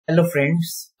Hello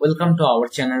friends, welcome to our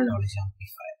channel Knowledge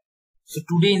Amplifier. So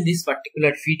today in this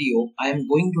particular video, I am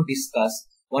going to discuss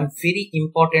one very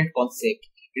important concept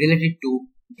related to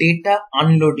data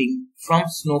unloading from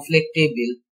Snowflake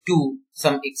table to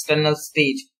some external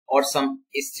stage or some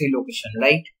S3 location,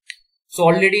 right? So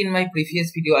already in my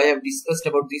previous video, I have discussed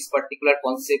about this particular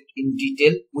concept in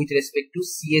detail with respect to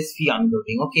CSV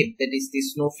unloading. Okay, that is the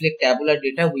Snowflake tabular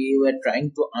data we were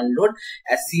trying to unload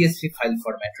as CSV file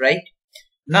format, right?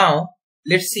 Now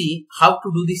let's see how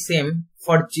to do the same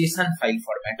for JSON file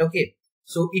format. Okay,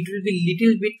 so it will be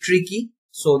little bit tricky,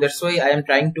 so that's why I am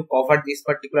trying to cover this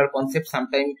particular concept.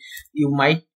 Sometimes you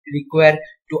might require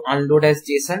to unload as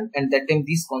JSON, and that time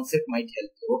this concept might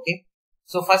help you. Okay,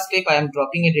 so first step, I am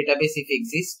dropping a database if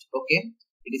exists. Okay,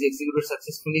 it is executed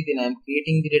successfully, then I am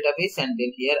creating the database, and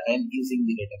then here I am using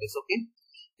the database. Okay,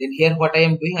 then here what I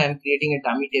am doing, I am creating a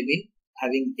dummy table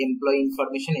having employee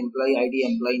information, employee ID,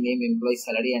 employee name, employee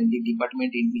salary, and the department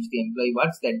in which the employee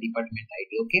works, that department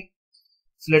ID. Okay,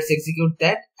 so let's execute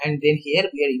that, and then here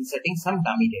we are inserting some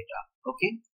dummy data.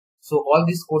 Okay, so all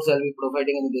these codes I will be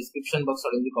providing in the description box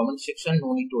or in the comment section.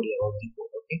 No need to worry about the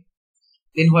code. Okay,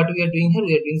 then what we are doing here,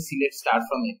 we are doing select star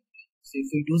from employee. So if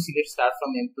we do select star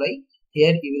from employee,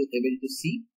 here you will be able to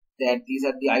see that these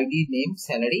are the ID, name,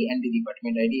 salary, and the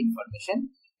department ID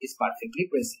information is perfectly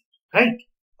present, right?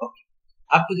 Okay,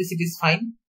 up to this it is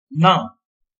fine. Now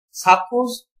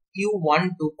suppose you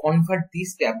want to convert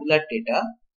this tabular data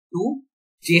to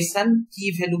JSON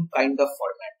key value kind of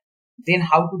format, then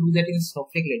how to do that in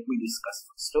Snowflake, let me discuss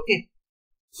first. Okay,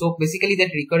 so basically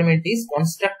that requirement is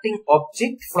constructing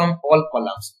object from all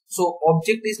columns. So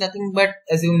object is nothing but,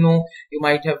 as you know, you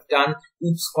might have done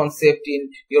OOPS concept in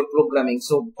your programming.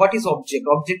 So what is object?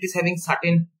 Object is having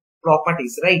certain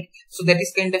properties, right? So that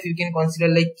is kind of, you can consider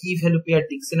like key value pair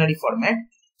dictionary format.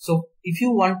 So if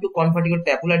you want to convert your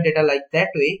tabular data like that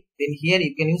way, then here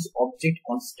you can use object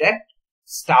construct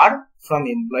star from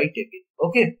employee table.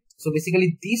 Okay, so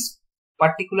basically this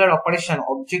particular operation,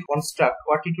 object construct,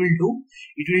 what it will do,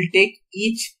 it will take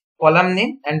each column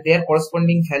name and their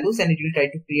corresponding values, and it will try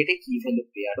to create a key value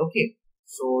pair. Okay,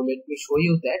 so let me show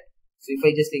you that. So if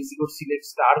I just execute select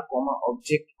star comma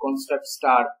object construct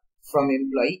star from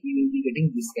employee, you will be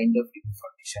getting this kind of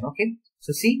information. Okay,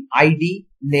 so see, ID,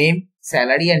 name,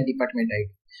 salary, and department ID,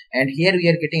 and here we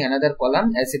are getting another column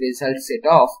as a result set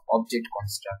of object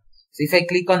construct. So if I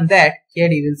click on that, here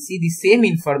you will see the same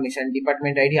information,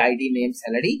 department ID, name,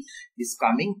 salary is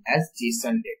coming as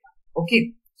JSON data.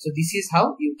 Okay, so this is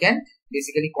how you can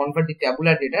basically convert the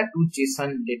tabular data to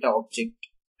JSON data object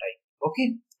type.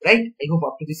 Okay, right? I hope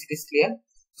up to this it is clear.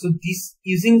 So this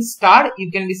using star, you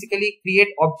can basically create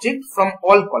object from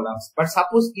all columns. But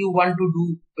suppose you want to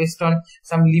do based on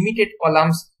some limited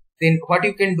columns, then what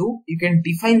you can do, you can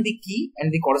define the key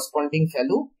and the corresponding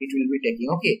value it will be taking.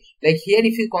 Okay, like here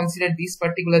if you consider this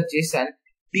particular JSON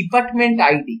department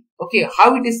ID, okay,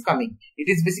 how it is coming?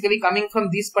 It is basically coming from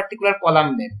this particular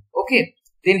column name. Okay,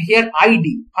 then here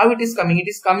ID, how it is coming? It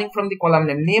is coming from the column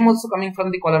name also coming from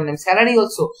the column name, salary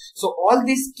also. So all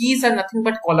these keys are nothing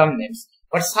but column names.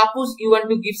 But suppose you want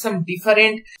to give some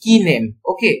different key name,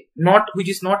 okay, not which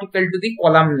is not equal to the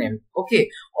column name. Okay,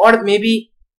 or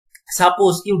maybe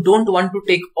suppose you don't want to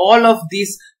take all of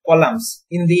these columns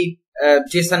in the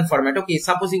JSON format. Okay,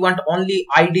 suppose you want only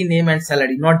ID, name, and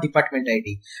salary, not department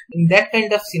ID. In that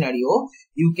kind of scenario,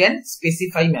 you can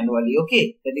specify manually.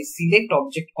 Okay, that is select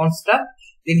object construct.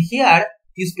 Then here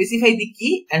you specify the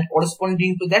key, and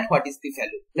corresponding to that, what is the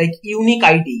value? Like unique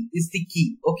ID is the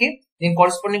key. Okay, then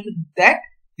corresponding to that,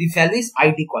 the value is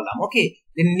ID column. Okay,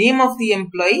 the name of the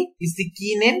employee is the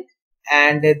key name,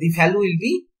 and the value will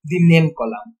be the name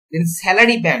column. Then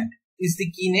salary band is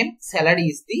the key name, salary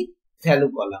is the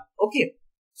value column. Okay,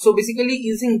 so basically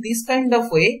using this kind of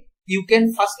way, you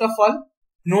can first of all,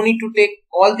 no need to take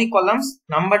all the columns.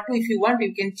 Number two, if you want,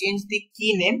 you can change the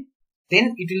key name,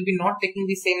 then it will be not taking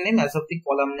the same name as of the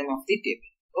column name of the table.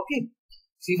 Okay,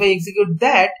 so if I execute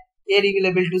that, here you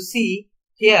will be able to see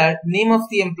here name of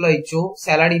the employee Joe,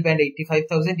 salary band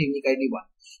 85,000, unique ID 1.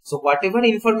 So whatever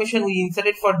information we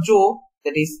inserted for Joe,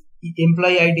 that is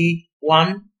employee ID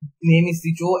 1, name is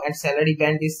the Joe, and salary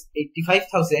band is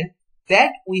 85,000,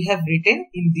 that we have written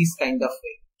in this kind of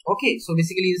way. Okay, so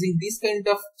basically using this kind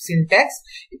of syntax,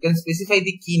 you can specify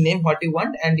the key name what you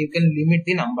want, and you can limit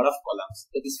the number of columns.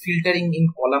 That is filtering in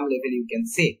column level, you can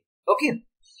say. Okay,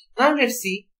 now let's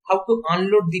see how to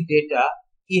unload the data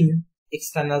in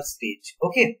external stage.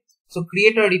 Okay, so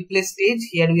create or replace stage.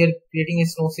 Here we are creating a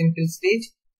SnowSimple stage.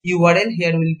 URL,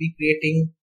 here we will be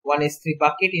creating one S3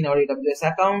 bucket in our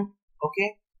AWS account.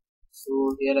 Okay,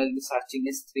 so here I'll be searching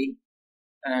S3,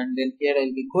 and then here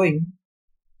I'll be going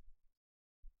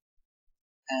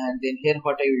and then here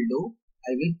what I will do,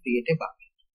 I will create a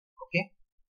bucket. Okay,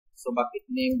 so bucket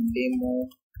name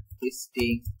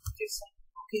demotestingjson.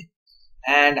 Okay,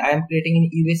 and I am creating in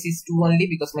USS2 only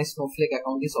because my Snowflake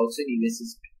account is also in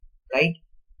USS2, right?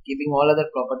 Keeping all other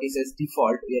properties as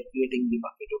default, we are creating the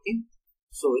bucket. Okay,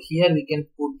 so here we can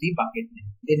put the bucket name,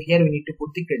 then here we need to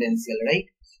put the credential, right?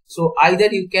 So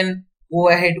either you can go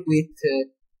ahead with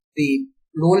the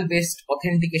role based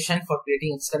authentication for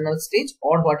creating external stage,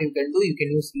 or what you can do, you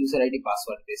can use user ID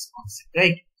password based concept,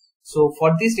 right? So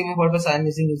for this demo purpose, I am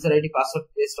using user ID password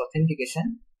based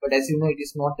authentication, but as you know, it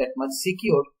is not that much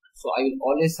secure, so I will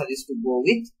always suggest to go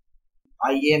with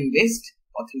IAM based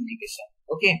authentication,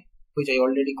 okay, which I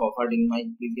already covered in my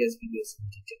previous videos in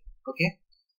detail. Okay,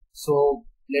 so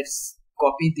let's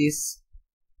copy this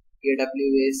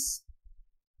AWS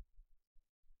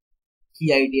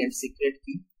key ID and secret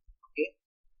key. Okay,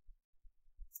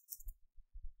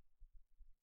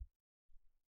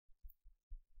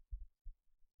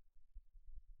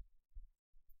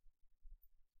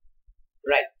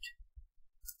 right,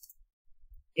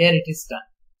 here it is done.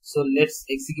 So let's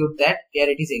execute that. Here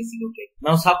it is executed.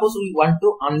 Now suppose we want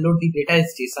to unload the data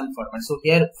as JSON format. So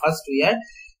here first we are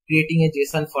creating a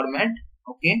JSON format.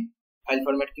 Okay, file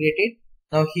format created.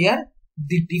 Now here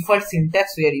the default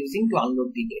syntax we are using to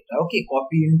unload the data. Okay,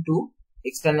 copy into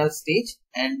external stage,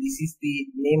 and this is the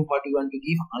name what you want to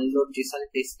give, unload JSON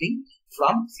testing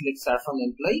from select star from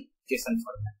employee JSON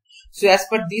format. So as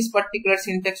per this particular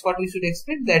syntax, what we should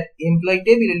expect, that employee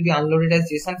table will be unloaded as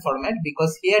JSON format,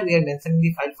 because here we are mentioning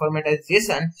the file format as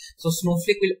JSON. So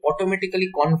Snowflake will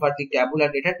automatically convert the tabular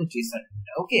data to JSON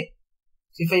data. Okay,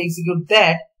 so if I execute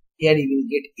that, here you will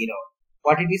get error.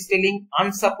 What it is telling,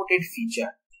 unsupported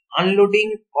feature,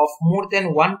 unloading of more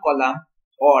than one column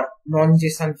or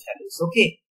non-JSON values.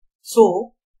 Okay,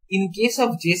 so in case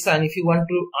of JSON, if you want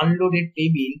to unload a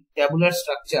table, tabular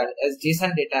structure as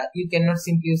JSON data, you cannot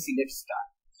simply use select star.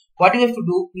 What you have to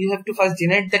do, you have to first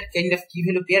generate that kind of key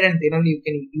value pair, and then only you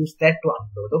can use that to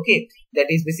unload. Okay, that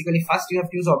is basically first you have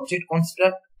to use object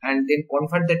construct and then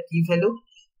convert that key value,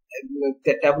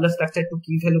 the tabular structure to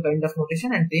key value kind of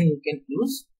notation, and then you can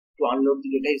use to unload the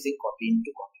data using copy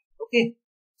into copy. Okay,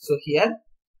 so here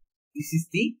this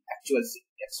is the actual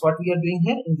syntax. What we are doing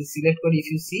here in the select query, if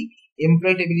you see,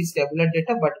 employee table is tabular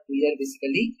data, but we are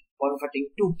basically converting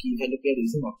to key value pair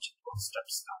using object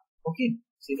construct star. Okay,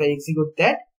 so if I execute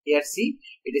that, here see,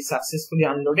 it is successfully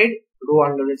unloaded, row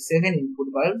unloaded 7, input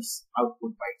bytes,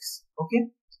 output bytes. Okay,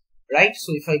 right.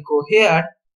 So if I go here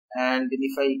and then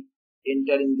if I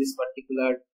enter in this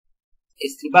particular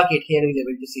S3 bucket, here we will be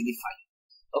able to see the file.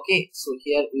 Okay, so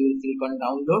here we will click on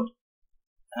download,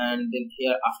 and then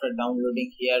here after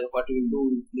downloading, here what we will do,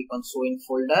 we will click on show in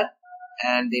folder,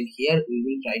 and then here we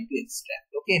will try to extract.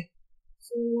 Okay,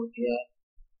 so here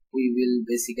we will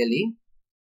basically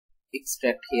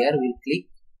extract. Here we'll click.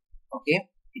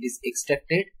 Okay, it is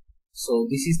extracted. So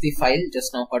this is the file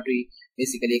just now what we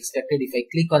basically extracted. If I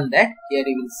click on that, here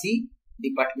you will see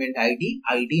department ID,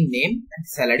 name and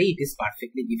salary. It is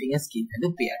perfectly giving us key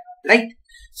value pair, right?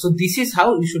 So this is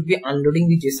how you should be unloading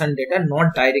the JSON data,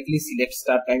 not directly select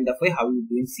star kind of way how you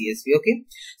do in CSV. Okay,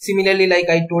 similarly, like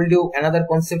I told you, another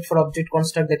concept for object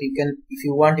construct, that you can, if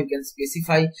you want, you can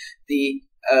specify the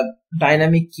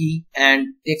dynamic key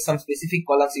and take some specific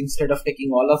columns instead of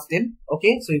taking all of them.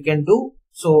 Okay, so you can do.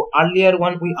 So earlier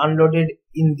one we unloaded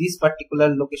in this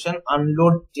particular location,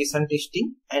 unload JSON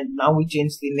testing, and now we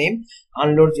change the name,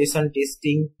 unload JSON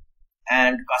testing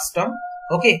and custom.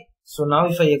 Okay, so now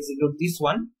if I execute this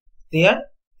one, there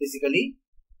basically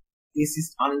this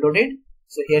is unloaded.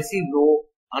 So here see row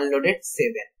unloaded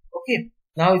 7. Okay,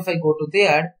 now if I go to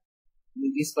there,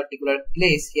 in this particular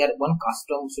place, here one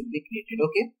custom should be created.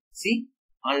 Okay, see,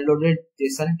 unloaded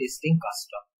JSON testing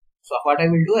custom. So what I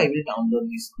will do, I will download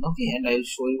this one. Okay, and I will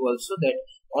show you also that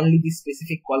only the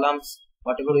specific columns,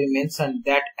 whatever we mentioned,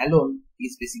 that alone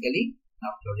is basically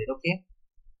uploaded. Okay,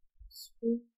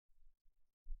 so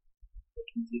let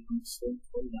me click on show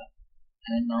folder,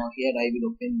 and now here I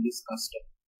will open this custom.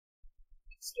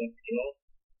 Extract here.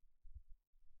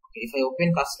 Okay, if I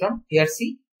open custom, here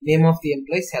see, name of the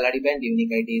employee, salary band,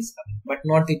 unique ID is coming, but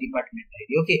not the department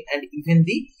ID. Okay, and even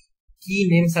the key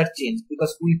names are changed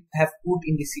because we have put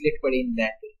in the select query in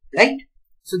that way, right?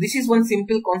 So this is one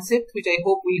simple concept which I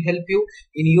hope will help you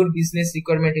in your business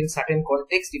requirement in certain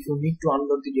context. If you need to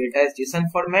unload the data as JSON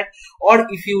format, or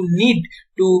if you need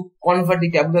to convert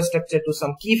the tabular structure to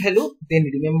some key value, then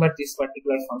remember this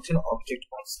particular function, object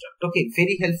construct. Okay,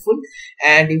 very helpful,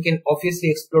 and you can obviously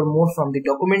explore more from the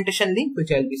documentation link which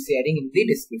I will be sharing in the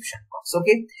description box.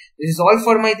 Okay, this is all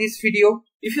for this video.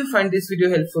 If you find this video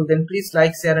helpful, then please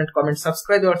like, share and comment.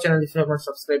 Subscribe our channel if you have not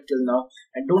subscribed till now.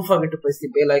 And don't forget to press the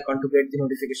bell icon to get the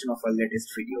notification of our latest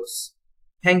videos.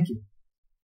 Thank you.